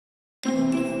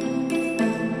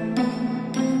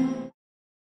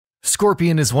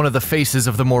Scorpion is one of the faces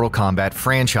of the Mortal Kombat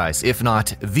franchise, if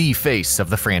not the face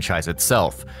of the franchise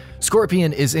itself.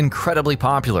 Scorpion is incredibly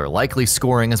popular, likely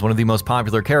scoring as one of the most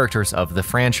popular characters of the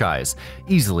franchise,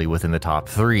 easily within the top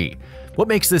 3. What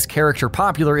makes this character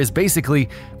popular is basically,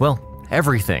 well,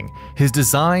 everything. His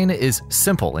design is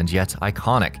simple and yet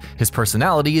iconic, his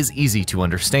personality is easy to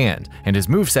understand, and his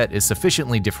moveset is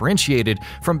sufficiently differentiated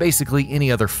from basically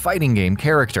any other fighting game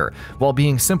character, while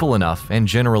being simple enough and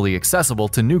generally accessible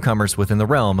to newcomers within the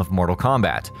realm of Mortal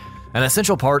Kombat. An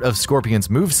essential part of Scorpion's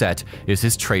moveset is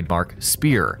his trademark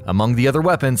spear, among the other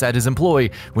weapons at his employ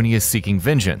when he is seeking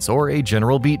vengeance or a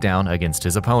general beatdown against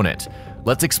his opponent.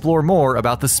 Let's explore more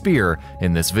about the spear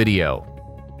in this video.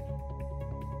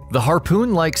 The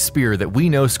harpoon-like spear that we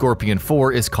know Scorpion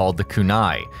for is called the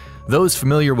kunai. Those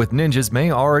familiar with ninjas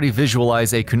may already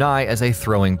visualize a kunai as a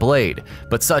throwing blade,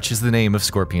 but such is the name of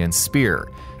Scorpion's spear.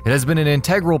 It has been an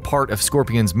integral part of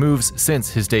Scorpion's moves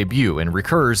since his debut and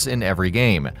recurs in every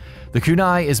game. The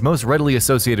kunai is most readily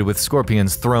associated with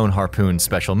Scorpion's thrown harpoon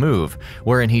special move,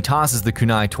 wherein he tosses the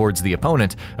kunai towards the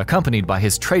opponent, accompanied by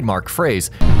his trademark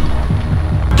phrase,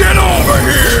 "Get over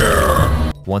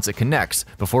here!" once it connects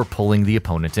before pulling the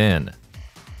opponent in.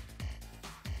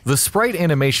 The sprite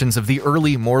animations of the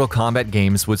early Mortal Kombat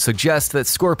games would suggest that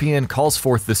Scorpion calls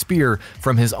forth the spear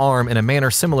from his arm in a manner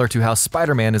similar to how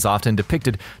Spider-Man is often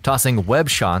depicted tossing web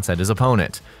shots at his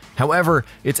opponent. However,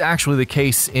 it's actually the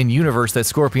case in-universe that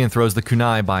Scorpion throws the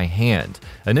kunai by hand.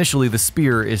 Initially, the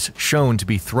spear is shown to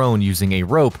be thrown using a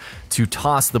rope to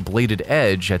toss the bladed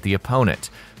edge at the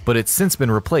opponent, but it's since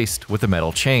been replaced with a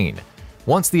metal chain.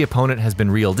 Once the opponent has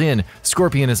been reeled in,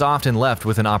 Scorpion is often left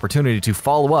with an opportunity to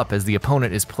follow up as the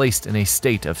opponent is placed in a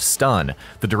state of stun,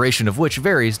 the duration of which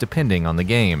varies depending on the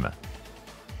game.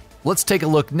 Let's take a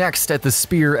look next at the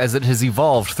spear as it has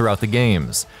evolved throughout the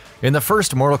games. In the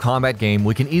first Mortal Kombat game,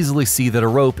 we can easily see that a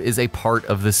rope is a part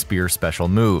of the spear special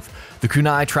move. The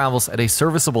kunai travels at a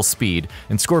serviceable speed,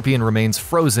 and Scorpion remains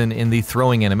frozen in the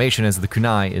throwing animation as the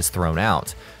kunai is thrown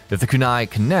out. If the kunai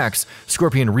connects,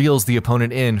 Scorpion reels the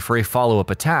opponent in for a follow-up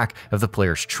attack of the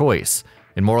player's choice.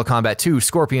 In Mortal Kombat 2,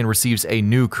 Scorpion receives a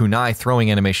new kunai throwing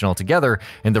animation altogether,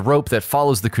 and the rope that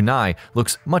follows the kunai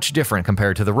looks much different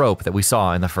compared to the rope that we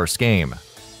saw in the first game.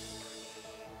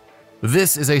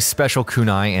 This is a special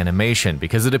kunai animation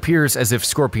because it appears as if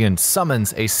Scorpion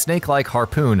summons a snake-like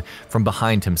harpoon from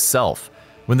behind himself.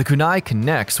 When the kunai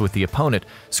connects with the opponent,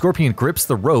 Scorpion grips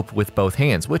the rope with both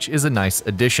hands, which is a nice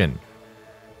addition.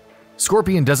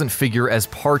 Scorpion doesn't figure as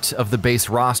part of the base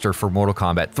roster for Mortal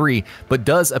Kombat 3, but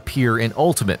does appear in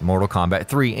Ultimate Mortal Kombat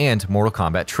 3 and Mortal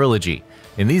Kombat Trilogy.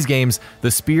 In these games, the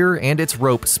spear and its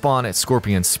rope spawn at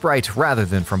Scorpion's sprite rather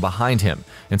than from behind him,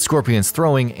 and Scorpion's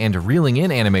throwing and reeling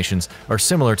in animations are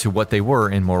similar to what they were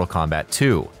in Mortal Kombat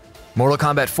 2. Mortal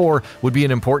Kombat 4 would be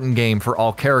an important game for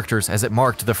all characters as it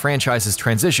marked the franchise's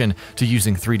transition to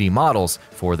using 3D models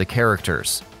for the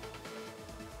characters.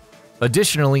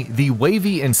 Additionally, the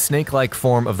wavy and snake-like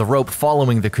form of the rope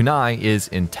following the kunai is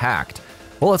intact.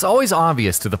 While it's always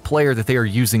obvious to the player that they are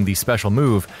using the special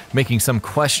move, making some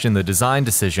question the design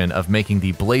decision of making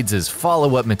the blades'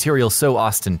 follow-up material so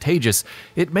ostentatious,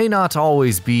 it may not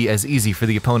always be as easy for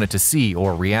the opponent to see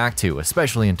or react to,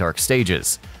 especially in dark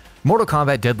stages. Mortal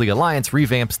Kombat Deadly Alliance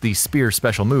revamps the spear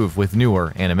special move with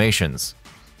newer animations.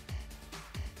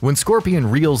 When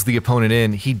Scorpion reels the opponent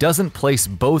in, he doesn't place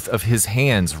both of his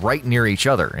hands right near each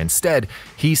other. Instead,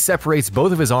 he separates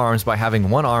both of his arms by having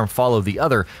one arm follow the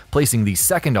other, placing the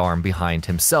second arm behind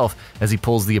himself as he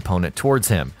pulls the opponent towards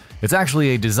him. It's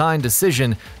actually a design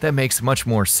decision that makes much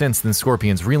more sense than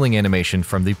Scorpion's reeling animation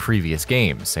from the previous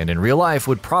games, and in real life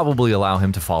would probably allow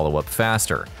him to follow up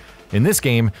faster. In this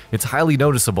game, it's highly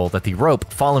noticeable that the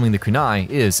rope following the kunai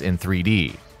is in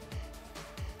 3D.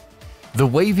 The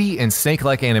wavy and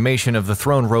snake-like animation of the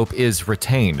thrown rope is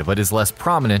retained, but is less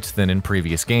prominent than in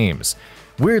previous games.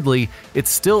 Weirdly, it's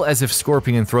still as if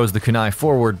Scorpion throws the kunai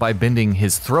forward by bending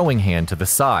his throwing hand to the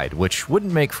side, which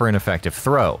wouldn't make for an effective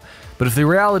throw. But if the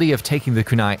reality of taking the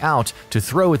kunai out to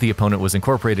throw at the opponent was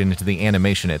incorporated into the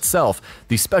animation itself,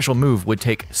 the special move would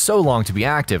take so long to be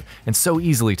active and so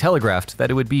easily telegraphed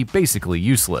that it would be basically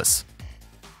useless.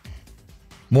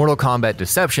 Mortal Kombat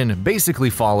Deception basically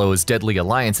follows Deadly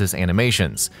Alliance's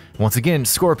animations. Once again,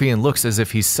 Scorpion looks as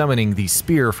if he's summoning the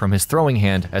spear from his throwing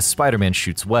hand as Spider-Man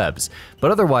shoots webs, but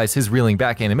otherwise his reeling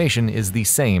back animation is the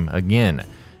same again.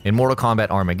 In Mortal Kombat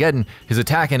Armageddon, his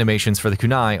attack animations for the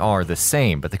kunai are the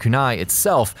same, but the kunai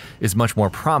itself is much more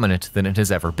prominent than it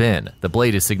has ever been. The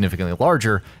blade is significantly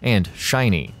larger and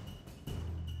shiny.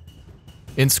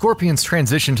 In Scorpion's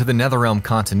transition to the Netherrealm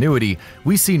continuity,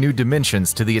 we see new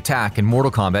dimensions to the attack in Mortal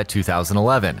Kombat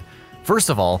 2011. First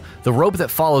of all, the rope that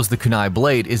follows the kunai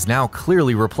blade is now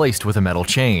clearly replaced with a metal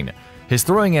chain. His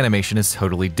throwing animation is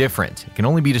totally different. It can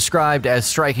only be described as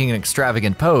striking an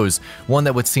extravagant pose, one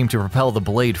that would seem to propel the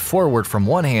blade forward from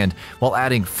one hand while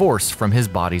adding force from his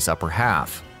body's upper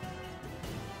half.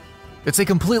 It's a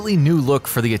completely new look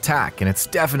for the attack, and it's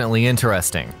definitely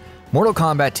interesting. Mortal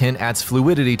Kombat 10 adds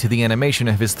fluidity to the animation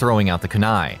of his throwing out the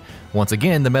kunai. Once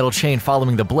again, the metal chain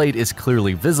following the blade is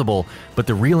clearly visible, but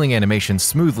the reeling animation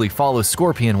smoothly follows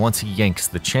Scorpion once he yanks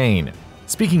the chain.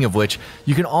 Speaking of which,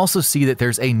 you can also see that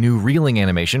there's a new reeling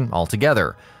animation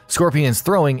altogether. Scorpion's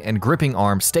throwing and gripping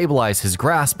arm stabilize his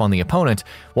grasp on the opponent,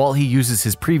 while he uses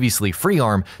his previously free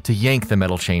arm to yank the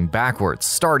metal chain backwards,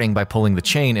 starting by pulling the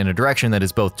chain in a direction that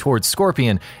is both towards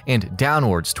Scorpion and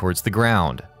downwards towards the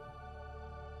ground.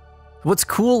 What's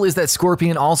cool is that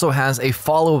Scorpion also has a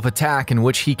follow-up attack in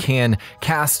which he can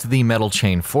cast the metal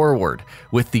chain forward,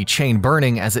 with the chain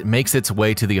burning as it makes its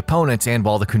way to the opponent and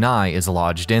while the kunai is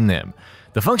lodged in them.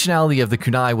 The functionality of the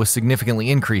kunai was significantly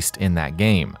increased in that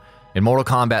game. In Mortal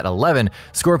Kombat 11,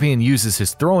 Scorpion uses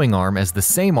his throwing arm as the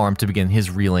same arm to begin his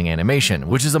reeling animation,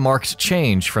 which is a marked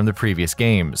change from the previous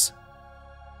games.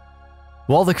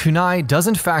 While the kunai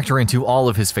doesn't factor into all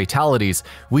of his fatalities,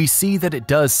 we see that it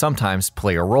does sometimes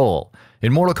play a role.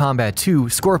 In Mortal Kombat 2,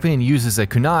 Scorpion uses a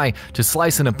kunai to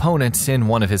slice an opponent in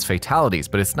one of his fatalities,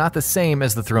 but it's not the same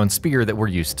as the thrown spear that we're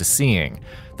used to seeing.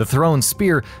 The thrown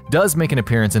spear does make an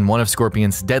appearance in one of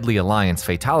Scorpion's Deadly Alliance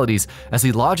fatalities as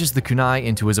he lodges the kunai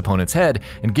into his opponent's head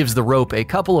and gives the rope a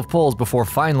couple of pulls before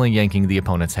finally yanking the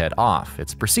opponent's head off.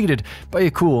 It's preceded by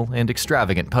a cool and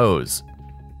extravagant pose.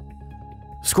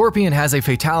 Scorpion has a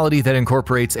fatality that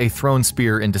incorporates a thrown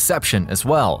spear in Deception as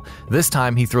well. This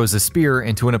time he throws a spear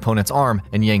into an opponent's arm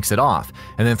and yanks it off,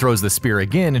 and then throws the spear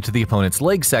again into the opponent's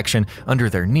leg section under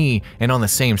their knee and on the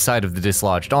same side of the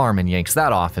dislodged arm and yanks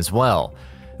that off as well.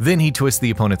 Then he twists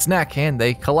the opponent's neck and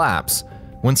they collapse.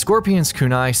 When Scorpion's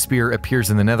kunai spear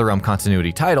appears in the NetherRealm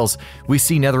continuity titles, we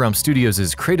see NetherRealm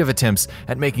Studios' creative attempts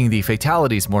at making the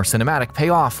fatalities more cinematic pay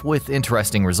off with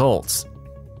interesting results.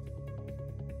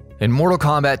 In Mortal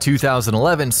Kombat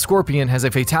 2011, Scorpion has a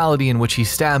fatality in which he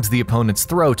stabs the opponent's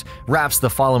throat, wraps the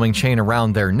following chain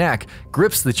around their neck,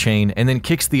 grips the chain, and then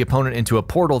kicks the opponent into a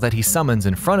portal that he summons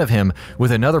in front of him,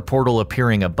 with another portal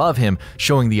appearing above him,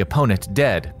 showing the opponent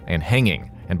dead and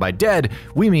hanging. And by dead,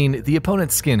 we mean the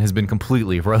opponent's skin has been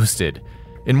completely roasted.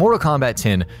 In Mortal Kombat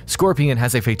 10, Scorpion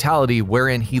has a fatality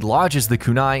wherein he lodges the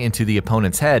kunai into the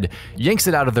opponent's head, yanks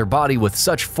it out of their body with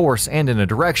such force and in a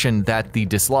direction that the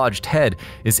dislodged head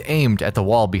is aimed at the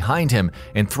wall behind him,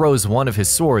 and throws one of his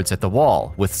swords at the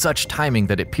wall, with such timing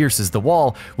that it pierces the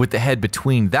wall with the head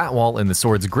between that wall and the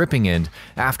sword's gripping end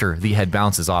after the head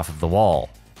bounces off of the wall.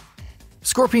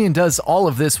 Scorpion does all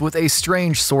of this with a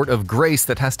strange sort of grace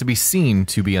that has to be seen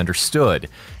to be understood.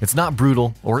 It's not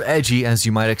brutal or edgy as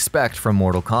you might expect from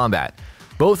Mortal Kombat.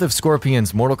 Both of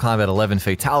Scorpion's Mortal Kombat 11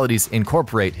 fatalities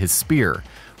incorporate his spear.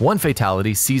 One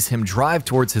fatality sees him drive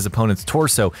towards his opponent's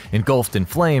torso engulfed in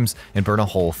flames and burn a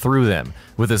hole through them.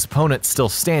 With his opponent still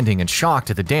standing and shocked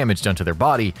at the damage done to their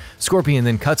body, Scorpion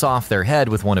then cuts off their head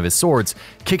with one of his swords,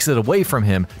 kicks it away from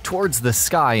him towards the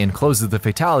sky, and closes the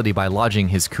fatality by lodging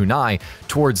his kunai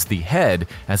towards the head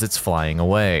as it's flying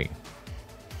away.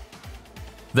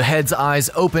 The head's eyes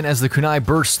open as the kunai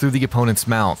bursts through the opponent's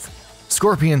mouth.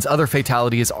 Scorpion's other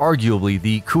fatality is arguably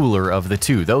the cooler of the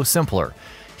two, though simpler.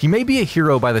 He may be a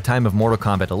hero by the time of Mortal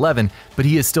Kombat 11, but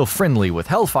he is still friendly with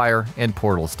Hellfire and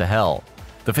portals to Hell.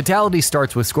 The fatality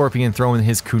starts with Scorpion throwing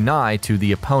his kunai to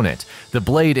the opponent, the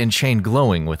blade and chain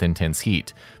glowing with intense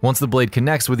heat. Once the blade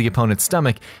connects with the opponent's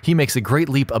stomach, he makes a great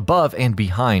leap above and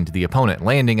behind the opponent,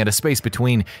 landing at a space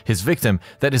between his victim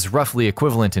that is roughly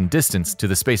equivalent in distance to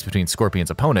the space between Scorpion's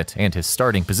opponent and his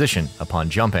starting position upon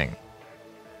jumping.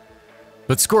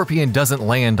 But Scorpion doesn't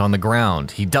land on the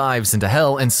ground. He dives into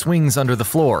hell and swings under the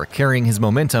floor, carrying his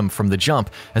momentum from the jump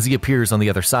as he appears on the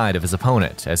other side of his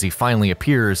opponent, as he finally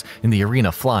appears in the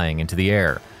arena flying into the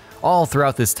air. All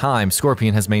throughout this time,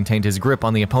 Scorpion has maintained his grip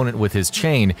on the opponent with his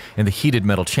chain, and the heated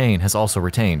metal chain has also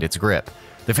retained its grip.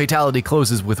 The fatality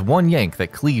closes with one yank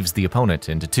that cleaves the opponent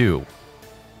into two.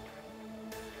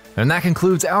 And that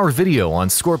concludes our video on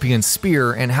Scorpion's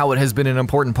spear and how it has been an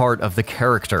important part of the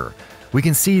character. We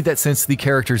can see that since the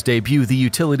character's debut, the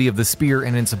utility of the spear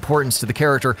and its importance to the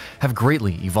character have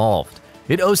greatly evolved.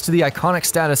 It owes to the iconic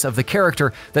status of the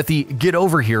character that the "get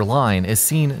over here" line is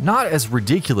seen not as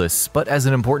ridiculous, but as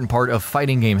an important part of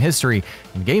fighting game history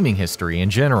and gaming history in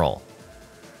general.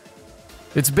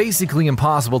 It's basically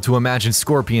impossible to imagine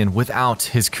Scorpion without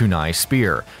his kunai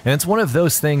spear, and it's one of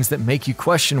those things that make you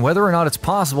question whether or not it's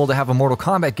possible to have a Mortal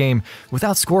Kombat game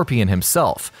without Scorpion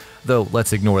himself, though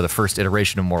let's ignore the first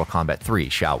iteration of Mortal Kombat 3,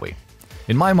 shall we?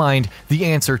 In my mind, the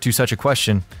answer to such a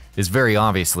question is very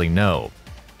obviously no.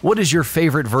 What is your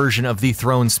favorite version of the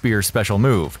Throne Spear special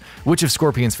move? Which of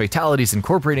Scorpion's fatalities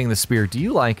incorporating the spear do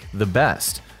you like the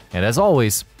best? And as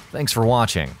always, thanks for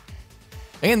watching.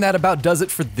 And that about does it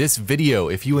for this video.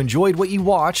 If you enjoyed what you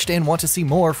watched and want to see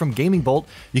more from GamingBolt,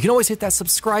 you can always hit that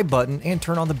subscribe button and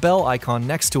turn on the bell icon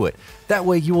next to it. That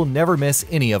way you will never miss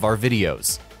any of our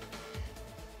videos.